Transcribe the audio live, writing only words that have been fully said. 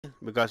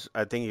because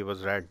I think he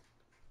was red.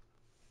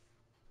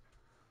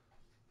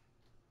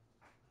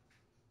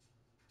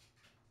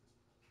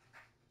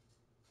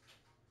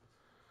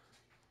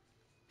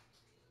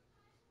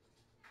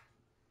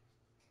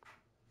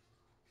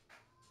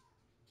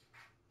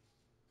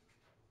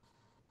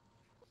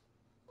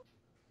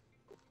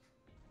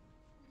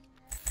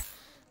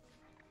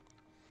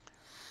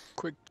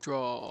 Quick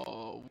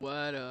draw.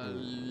 What a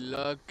Hmm.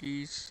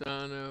 lucky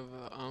son of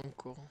a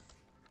uncle.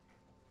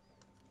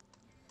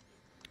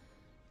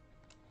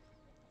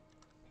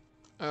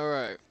 All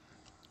right.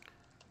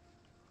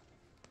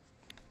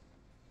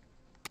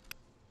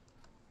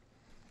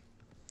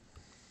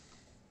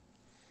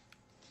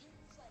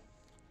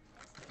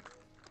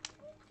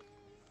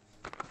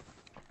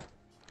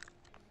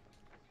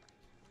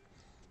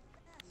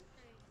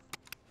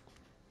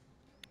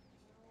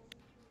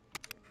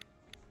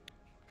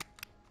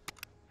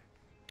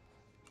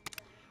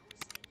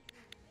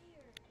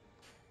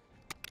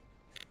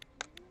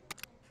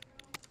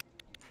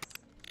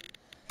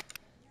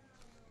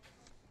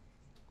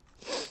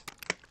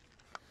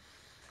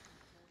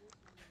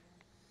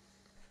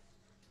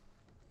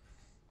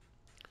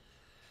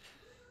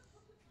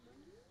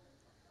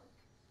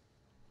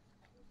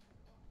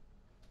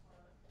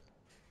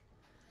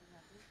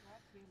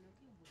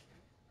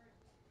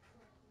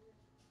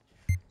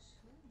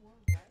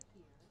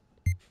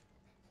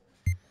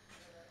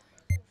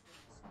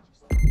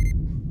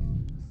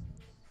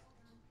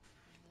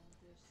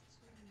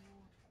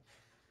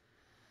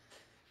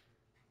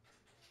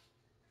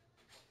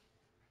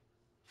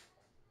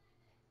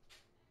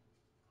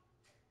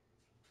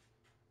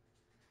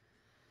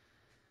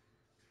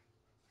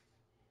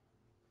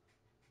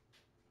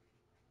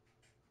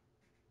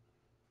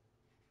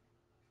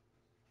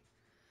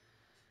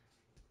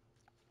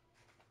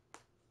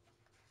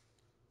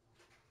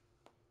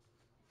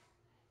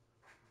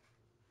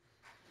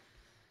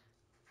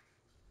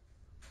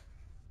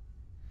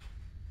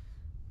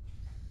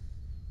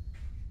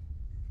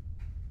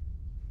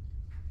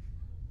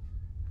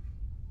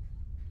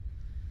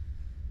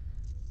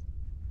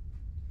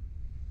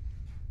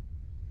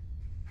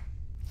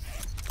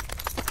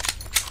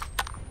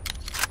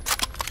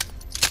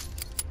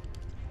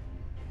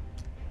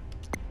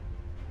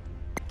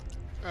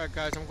 All right,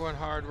 guys. I'm going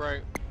hard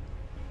right.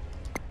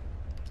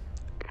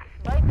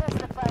 Bypass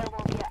the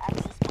firewall via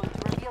access point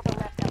to reveal the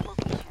laptop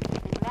location.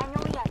 Then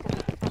manually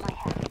activate it from my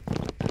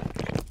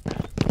hack.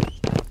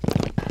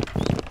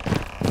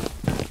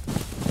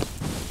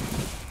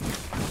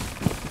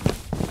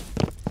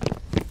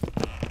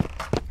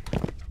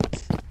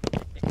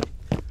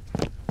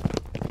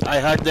 I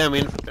heard them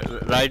in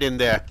right in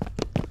there.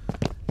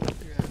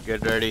 Yeah.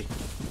 Get ready.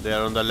 They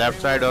are on the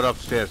left side or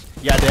upstairs.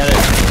 Yeah, there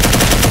is.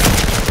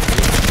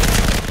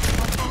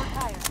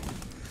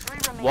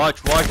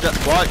 Watch, watch the,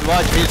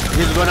 watch.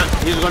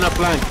 He's gonna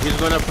flank. He's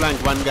gonna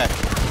flank one guy.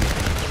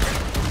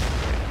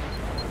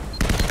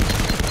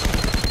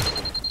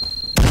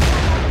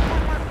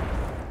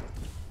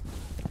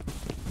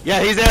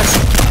 Yeah, he's there.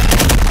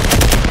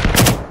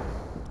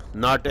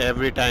 Not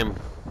every time.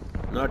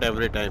 Not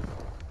every time.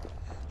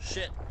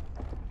 Shit.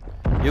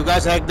 You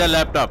guys hacked the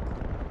laptop.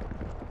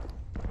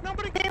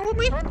 Nobody came with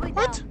me? Friendly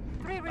What? down.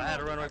 Three I had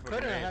to run away remaining. from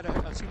Could have the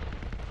had a.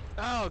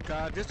 Oh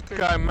God, this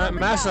guy,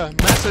 Massa,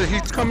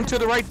 he's coming to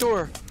the right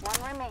door.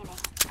 One remaining.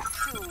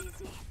 Too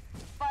easy.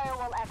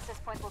 Firewall access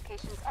point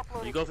locations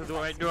uploaded. You go to through the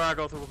device. right door, I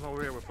go through from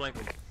over here. We're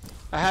flanking.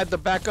 I had to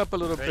back up a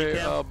little Ready, bit,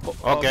 Cam?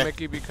 Okay.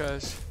 Mickey,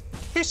 because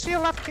He's to your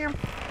left, Cam.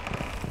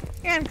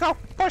 And go.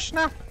 Push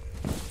now.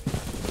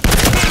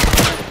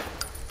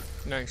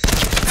 nice.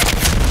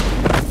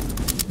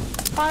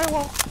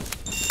 Firewall.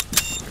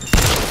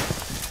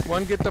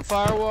 One get the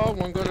firewall,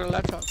 one go to the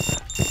laptop.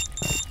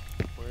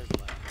 Where's the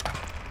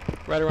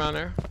last? Right around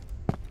there.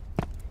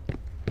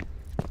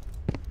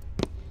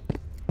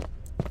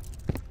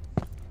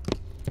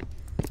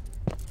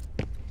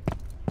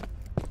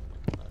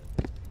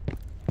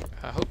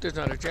 I hope there's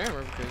not a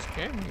jammer because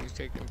Cameron's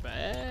taking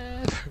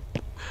bad.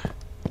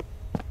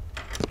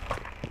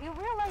 You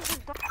realize you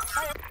don't.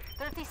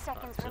 30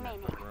 seconds It's in that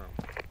remaining. front room.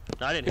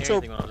 No, I didn't It's hear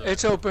open. anything when I was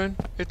It's open.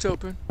 It's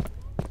open. Oh,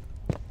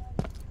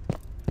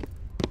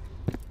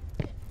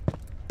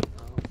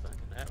 back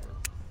in that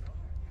room.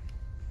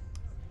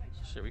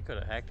 Shit, we could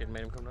have hacked it and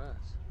made him come to us.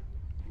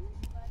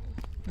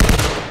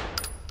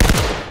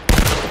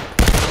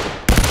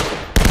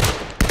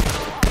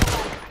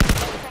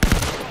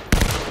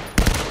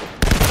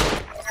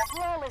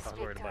 Flawless I was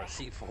worried victory. about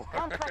C4.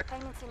 Contract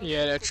payments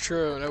Yeah, that's immediately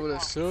true. to That would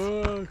have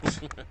the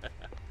sucked.